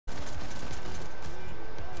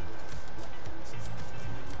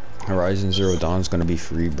Horizon Zero Dawn's gonna be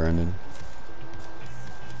free, Brandon.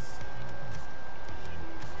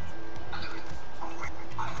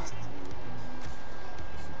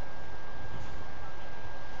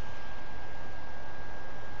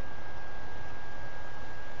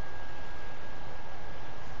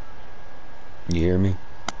 You hear me?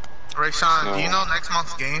 Rayshawn, do you know next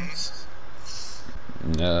month's games?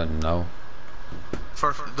 No.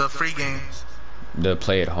 For the free games. The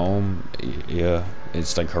play at home, yeah.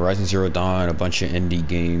 It's like Horizon Zero Dawn, a bunch of indie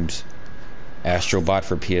games, Astrobot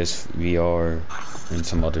for PSVR, and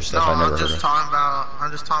some other stuff I never heard of.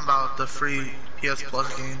 I'm just talking about the free PS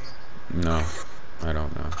Plus games. No, I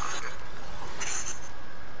don't know.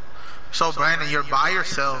 So Brandon, you're by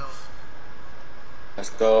yourself.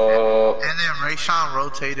 Let's go. And then Rayshawn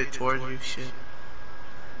rotated towards you, shit.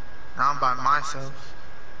 Now I'm by myself.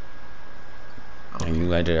 And you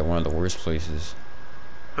landed at one of the worst places.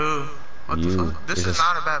 Who? What the fuck? This is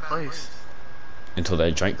not a bad place. Until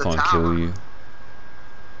that giant clone kill you.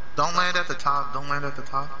 Don't land at the top. Don't land at the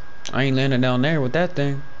top. I ain't landing down there with that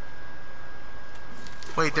thing.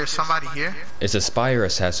 Wait, there's somebody here? It's a Spire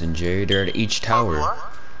assassin, Jay. They're at each tower.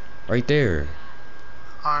 What? Right there.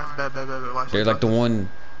 Alright, bet. Watch They're like the one.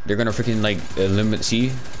 They're gonna freaking like limit.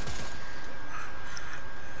 See?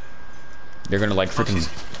 They're gonna like freaking.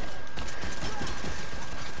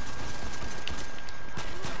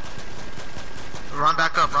 Run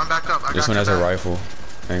back up. This one has a rifle.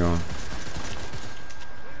 Hang on.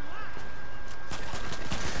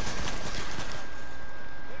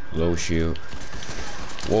 Low shield.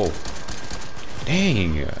 Whoa.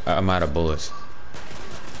 Dang. I'm out of bullets.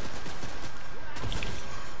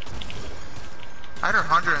 I had her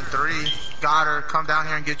 103. Got her. Come down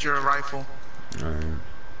here and get your rifle. Alright. And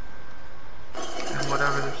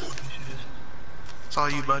whatever this shit is. It's all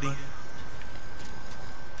you, buddy.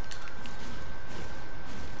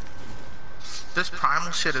 This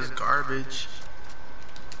primal shit is garbage.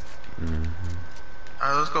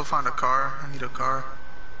 Alright, let's go find a car. I need a car.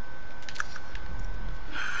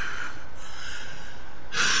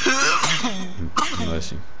 Let's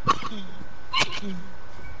see.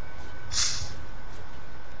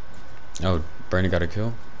 Oh, Brandon got a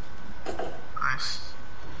kill? Nice.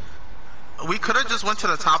 We could have just went to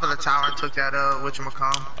the top of the tower and took that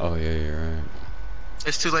whatchamacallit. Oh yeah, you're right.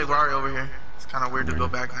 It's too late, we're already over here. It's kinda weird to go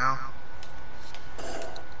back now.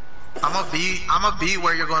 I'ma be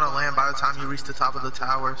where you're gonna land by the time you reach the top of the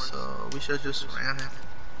tower, so we should just ran it.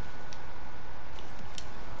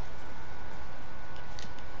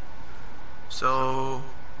 So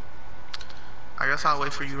I guess I'll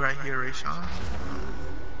wait for you right here, Rayshawn.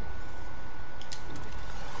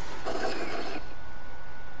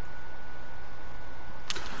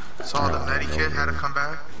 Saw the medikit had to come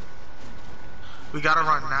back. We gotta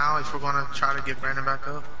run now if we're gonna try to get Brandon back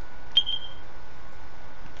up.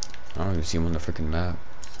 I don't even see him on the freaking map.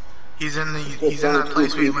 He's in that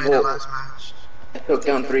place we landed last match. I took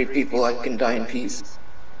down 3 people. I can die in peace.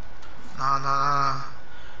 Nah.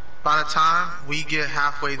 By the time we get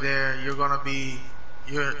halfway there, you're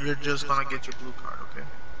just gonna get your blue card, okay?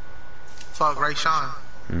 Fuck, Rayshawn.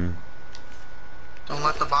 Don't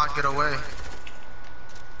let the bot get away.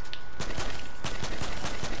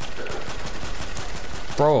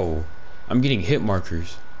 Bro, I'm getting hit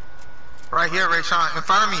markers. Right here, Rayshawn, in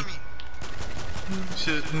front of me.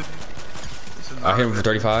 Shit. I hit him for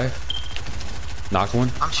 35. Knocked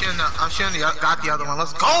one. I'm shooting got the other one.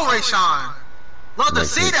 Let's go, Rayshawn. Love to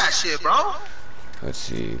see that shit, bro. Let's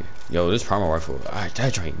see. Yo, this primal rifle,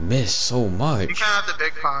 that joint missed so much. You can't have the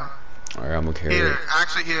big pot. Alright, I'm gonna carry it. Here,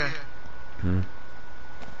 actually here.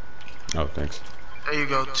 Oh, thanks. There you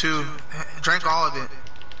go, 2. Drink all of it.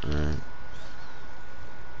 Alright.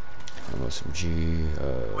 Some G.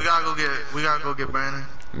 We gotta go get Brandon.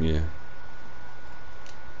 Yeah.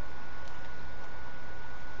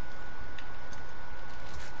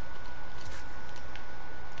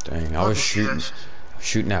 Dang, I was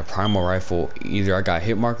shooting that primal rifle. Either I got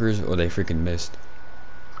hit markers or they freaking missed.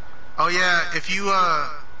 Oh yeah, if you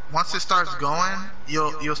once it starts going,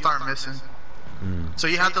 you'll start missing. So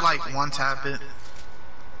you have to like one tap it.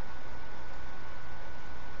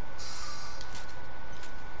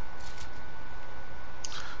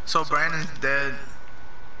 So Brandon's dead.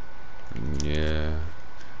 Yeah,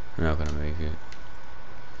 we're not gonna make it.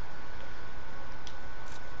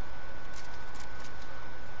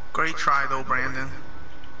 Great try though, Brandon.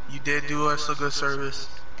 You did do us a good service.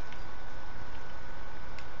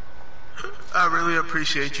 I really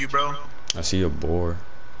appreciate you, bro. I see a boar.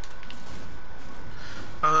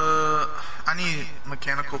 I need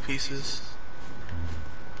mechanical pieces.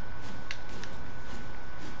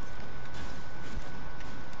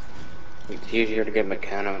 It's easier to get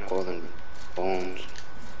mechanical than bones.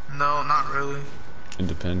 No, not really. It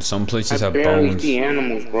depends. Some places I have barely bones. see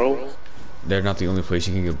animals, bro. They're not the only place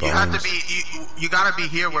you can get bones. You have to be. You gotta be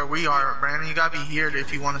here where we are, Brandon. You gotta be here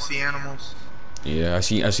if you want to see animals. Yeah, I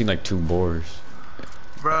seen like 2 boars.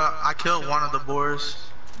 Bruh, I killed one of the boars.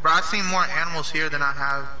 Bruh, I've seen more animals here than I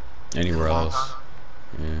have Anywhere else.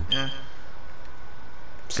 Yeah. Yeah.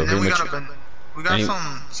 So And then pretty we got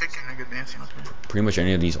some chicken nigga dancing up here. pretty much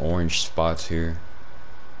any of these orange spots here.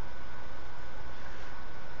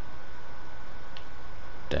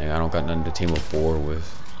 Dang, I don't got nothing to tame a boar with.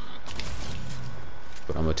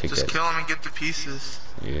 But I'm gonna take that. Just kill him and get the pieces.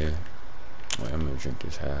 Yeah. Wait, I'm gonna drink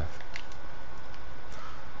this half.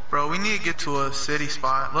 Bro, we need to get to a city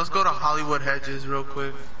spot. Let's go to Hollywood Hedges real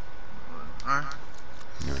quick. Alright.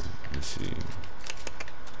 Alright, let's see.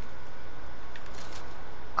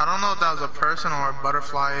 I don't know if that was a person or a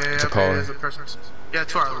butterfly. Yeah, It's a car. It is a person. Yeah,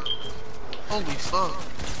 to our. Holy fuck.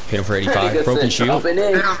 Hit him for 85. Broken shield. Hit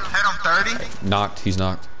him 30. Knocked. He's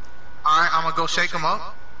knocked. Alright, I'm gonna go shake him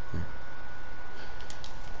up.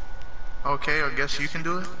 Okay, I guess you can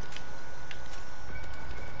do it.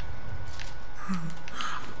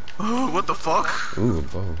 Oh, what the fuck? Ooh,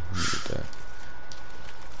 whoa. Let me get that.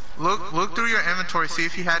 Look through your inventory, see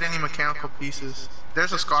if you had any mechanical pieces.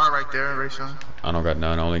 There's a scar right there, Rayshawn. I don't got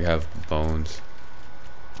none. I only have bones.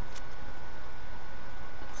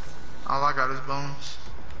 All I got is bones.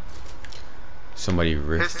 Somebody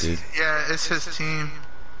rifted. Yeah, it's his team.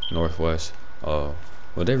 Northwest. Oh.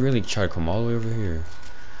 Well, they really try to come all the way over here.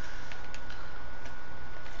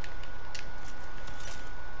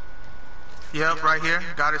 Yep, right here.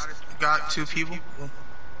 Got 2 people.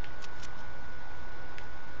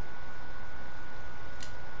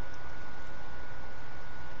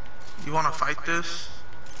 You wanna fight this?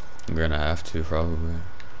 I'm gonna have to, probably.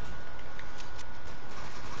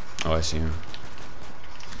 Oh, I see him.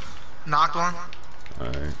 Knocked one.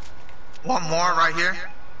 Alright. One more right here.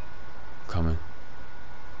 Coming.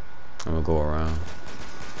 I'm gonna go around.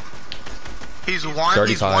 He's 1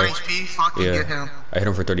 HP. Fucking Yeah. get him. I hit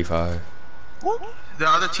him for 35. The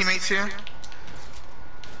other teammates here.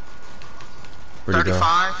 Where'd he go?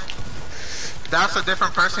 35. That's a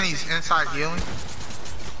different person. He's inside healing.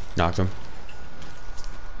 Knocked him.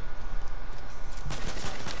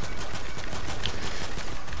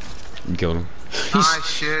 Killed him. Nice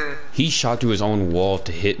shit. He shot through his own wall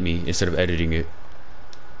to hit me instead of editing it.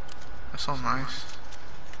 That's so nice.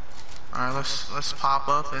 Alright, let's pop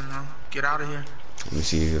up and get out of here. Let me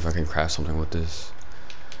see if I can craft something with this.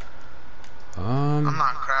 I'm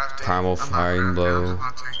not crafting. Primal firing blow.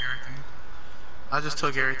 I just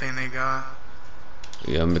took everything they got.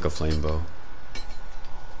 Yeah, I'll make a flame bow.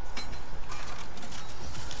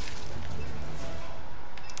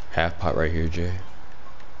 Half pot right here, Jay.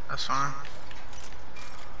 That's fine.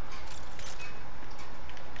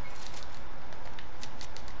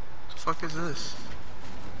 What the fuck is this?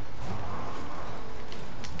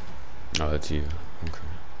 Oh, that's you. Okay.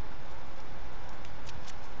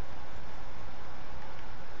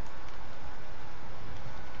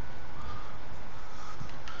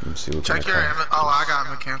 Let me see what Check your oh, I got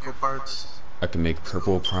mechanical parts. I can make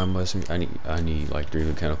purple prime lesson. I need like 3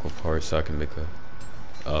 mechanical parts so I can make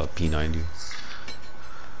a P90.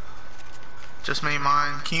 Just made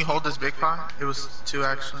mine. Can you hold this big pot? It was 2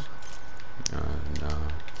 actually. No.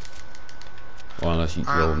 Well, unless you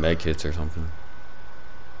roll med kits or something.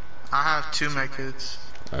 I have 2 med kits.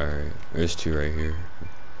 Alright, there's 2 right here.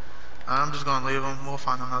 I'm just gonna leave them. We'll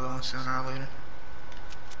find another one sooner or later.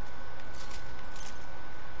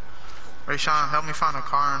 Rayshawn, help me find a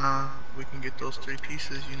car and we can get those 3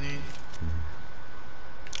 pieces you need.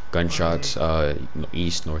 Gunshots,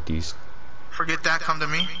 east, northeast. Forget that, come to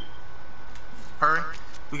me. Hurry.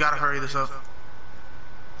 We gotta hurry this up.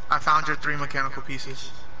 I found your 3 mechanical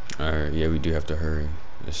pieces. Alright, yeah, we do have to hurry.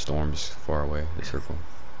 The storm's far away, the circle.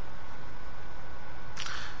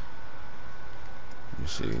 Let me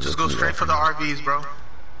see. Just go straight for the RVs, bro.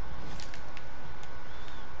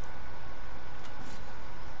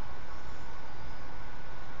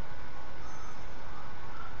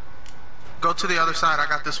 Go to the other side, I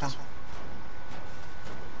got this one.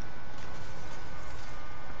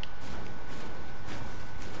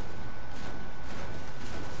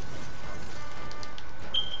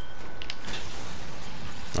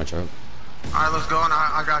 Watch out. Alright, let's go, and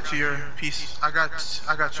I got you your piece. I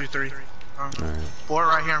got you 3. Alright. 4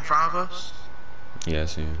 right here in front of us. Yeah, I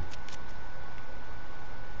see him.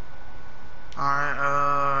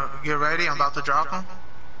 Alright, get ready, I'm about to drop them.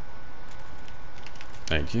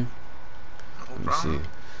 Thank you. No Let me problem.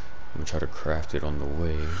 see. I'm gonna try to craft it on the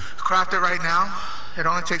way. Craft it right now. It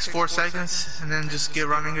only takes 4 seconds, and then just get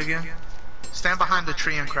running again. Stand behind the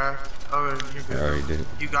tree and craft. Oh, you're good. I already did it.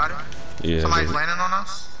 You got it? Yeah. Somebody's landing on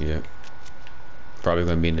us? Yeah. Probably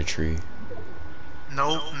gonna be in the tree.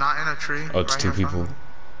 Nope, not in a tree. Oh, it's right 2 people.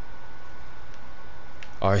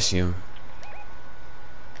 Oh, I see him.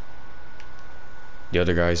 The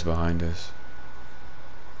other guy's behind us.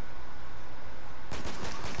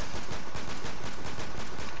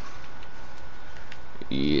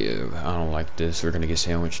 Yeah, I don't like this. We're gonna get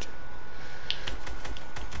sandwiched.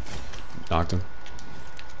 Knocked him.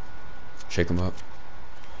 Shake him up.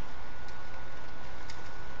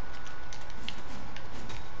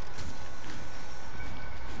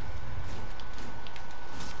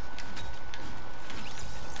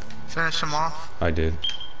 Finish him off. I did.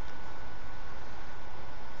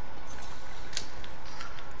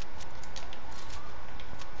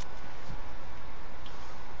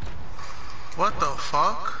 What the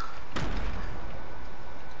fuck?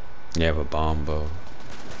 You have a bomb bow.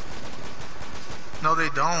 No, they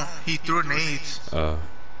don't. He threw nades.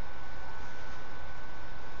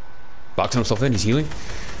 Boxing himself in. He's healing.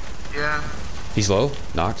 Yeah. He's low.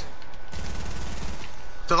 Knocked.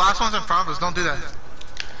 The last one's in front of us. Don't do that.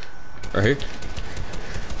 Right here.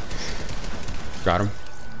 Got him.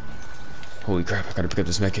 Holy crap, I gotta pick up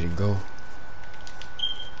this mech kit and go.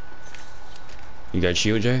 You got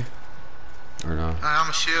shield, Jay? Or no? I'm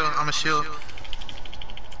a shield. I'm a shield.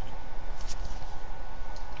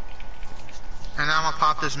 And now I'm gonna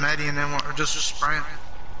pop this medi and then we're just sprint.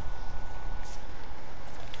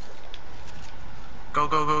 Go,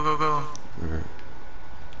 go, go, go, go. Alright.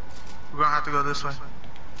 We're gonna have to go this way.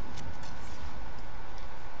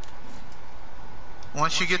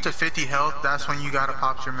 Once you get to 50 health, that's when you gotta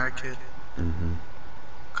pop your med kit.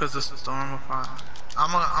 Cause the storm will pop.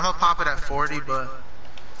 I'm gonna pop it at 40, but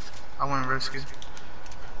I wouldn't risk it.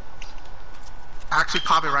 Actually,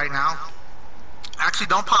 pop it right now. Actually,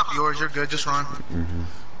 don't pop yours. You're good. Just run.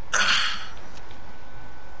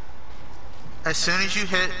 As soon as you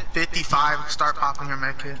hit 55, start popping your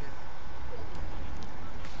med kit.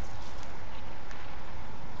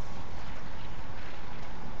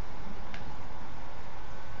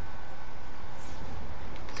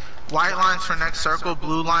 White line's for next circle,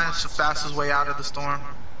 blue line's the fastest way out of the storm.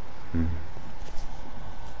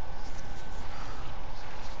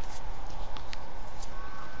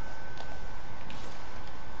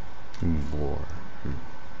 Boar.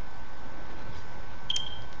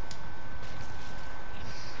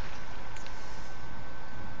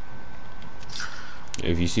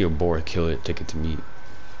 If you see a boar, kill it, take it to meat.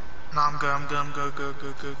 No, I'm good, I'm good, I'm good, good,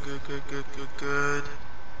 good, good, good, good, good, good, good.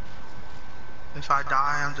 If I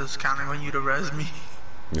die, I'm just counting on you to res me.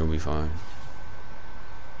 You'll be fine.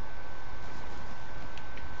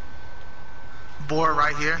 Boar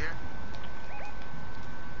right here.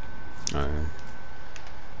 Alright.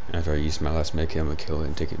 After I use my last med kit, I'm gonna kill it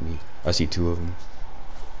and take it meat. I see 2 of them.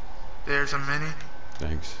 There's a mini.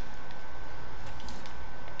 Thanks.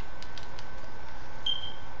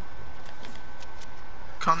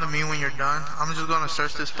 Come to me when you're done. I'm just gonna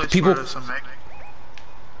search this place People. for some mech.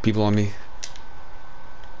 People on me.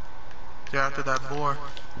 They're after that boar.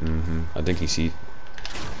 I think he see.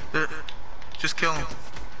 Just kill him.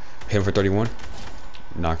 Hit him for 31.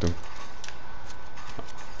 Knocked him.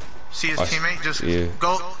 See his teammate? Just yeah.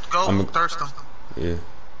 go thirst him. Yeah.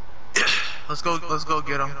 Let's go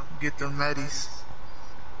get him. Get the medis.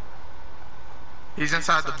 He's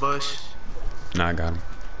inside the bush. Nah, I got him.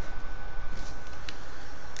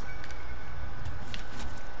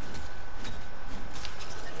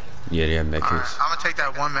 Yeah, they have med kits. Alright, I'm gonna take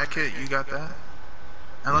that one med kit. You got that?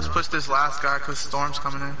 And let's push this last guy because Storm's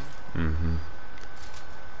coming in.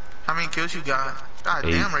 How many kills you got? God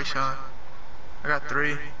 8. damn, Rayshawn. I got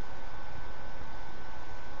 3.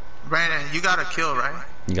 Brandon, you got a kill, right?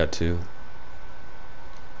 You got 2.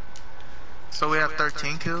 So we have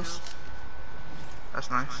 13 kills? That's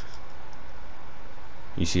nice.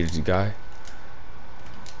 You see the guy?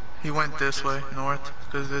 He went this way, north,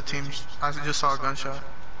 because the team's... I just saw a gunshot.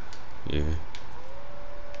 Yeah.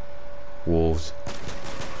 Wolves.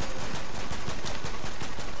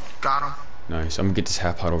 Got him. Nice. I'm gonna get this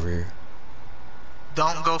half pot over here.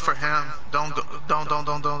 Don't go for him. Don't.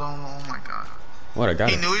 Oh my god. What? I got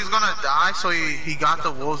He it. knew he was gonna die, so he got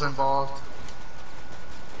the wolves involved.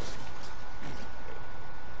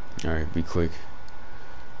 Alright, be quick.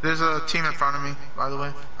 There's a team in front of me, by the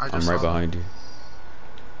way. I'm right behind you.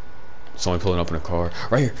 It's only pulling up in a car.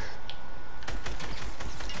 Right here.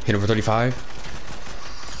 Hit him for 35.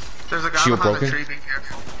 There's a guy Shield behind broken. the tree, be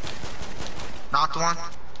careful. Knocked one.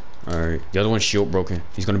 Alright. The other one's shield broken.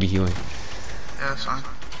 He's gonna be healing. Yeah, that's fine.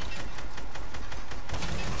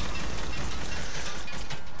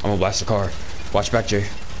 I'm gonna blast the car. Watch back, Jay.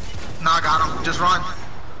 Nah, I got him. Just run.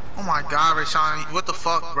 Oh my god, Rashawn. What the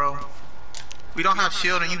fuck, bro? We don't have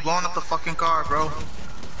shield and you blowing up the fucking car, bro.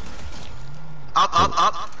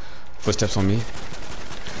 Up. Footsteps on me.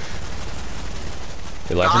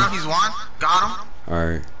 They left Got him? him, he's one. Got him.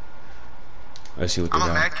 Alright. Let's see what they I'm a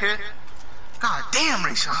got. med kit. God damn,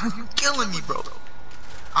 Rashawn. You killing me, bro.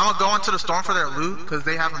 I'm gonna go into the storm for their loot, because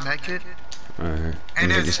they have a med kit. Alright.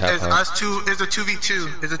 And there's us two, there's a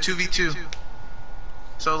 2v2. There's a 2v2.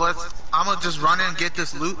 So I'm gonna just run in and get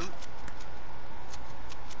this loot.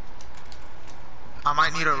 I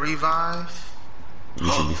might need a revive.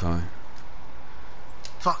 You should be fine.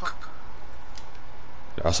 Fuck.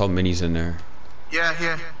 I saw minis in there. Yeah,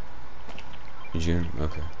 here. Did you?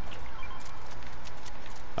 Okay.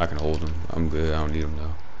 I can hold them. I'm good. I don't need them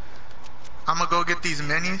though. I'm gonna go get these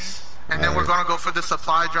minis. And then we're gonna go for the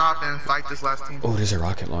supply drop and fight this last team. Oh, there's a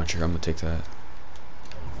rocket launcher. I'm gonna take that.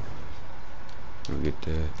 I'm gonna get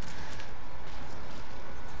that.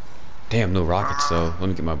 Damn, no rockets though. Let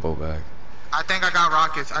me get my bow back. I think I got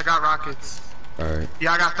rockets. Alright.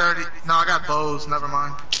 Yeah, I got 30. No, I got bows. Never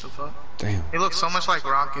mind. The fuck? Damn. It looks so much like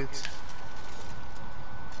rockets.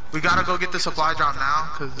 We gotta go get the supply drop now,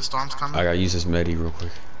 because the storm's coming. I gotta use this medi real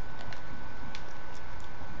quick.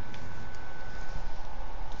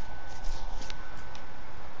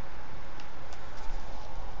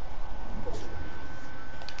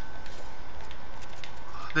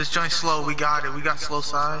 This joint's slow. We got it. We got slow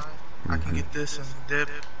side. I can get this and dip.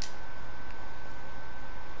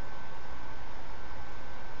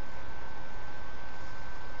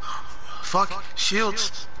 Fuck.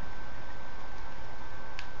 Shields.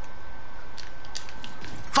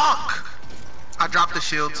 Fuck! I dropped the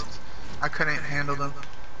shields. I couldn't handle them.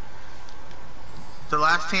 The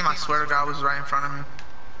last team, I swear to God, was right in front of me.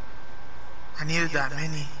 I needed that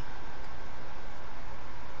mini.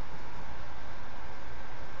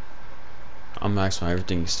 I'm maxing on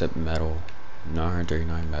everything except metal.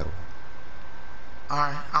 939 metal.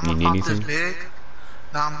 Alright, I'm gonna pop this big.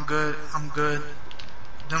 Nah, I'm good. I'm good.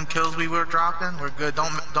 Them kills we were dropping, we're good.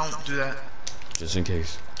 Don't do that. Just in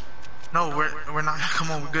case. No, we're not.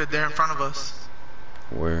 Come on, we're good. They're in front of us.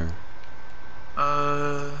 Where?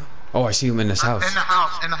 Oh, I see him in this house. In the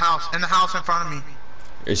house in front of me.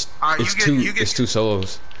 It's Alright, it's two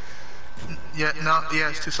solos. Yeah, no, yeah,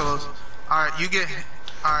 it's 2 solos. Alright, you get.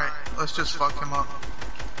 Alright, let's just fuck him up.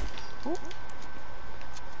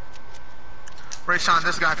 Rashawn,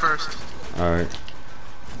 this guy first. Alright.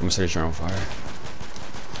 I'm gonna set your on fire.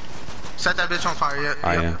 Set that bitch on fire, yeah.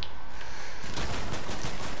 I am.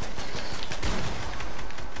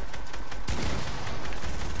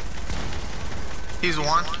 He's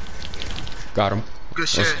one. Got him. Good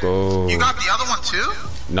shit. Let's go. You got the other one too?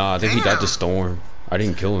 Nah, I think he died to storm. I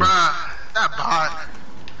didn't kill him. Bruh, that bot.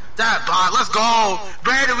 Let's go.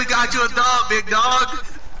 Brandon, we got you a dog, big dog.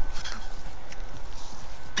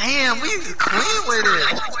 Damn, we clean with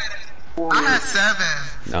it. I had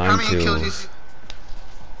 7. 9 how many kills. kills you?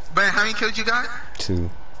 Brandon, how many kills you got? 2.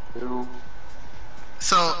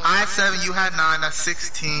 So I had 7, you had 9, that's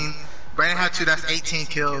 16. Brandon had 2, that's 18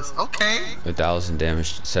 kills. Okay. 1,000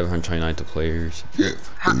 damage, 729 to players.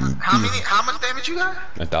 How much damage you got?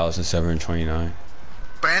 1,729.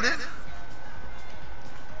 Brandon?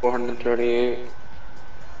 438.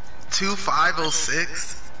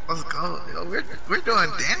 2506. Let's go. Yo, we're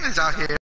doing damage out here.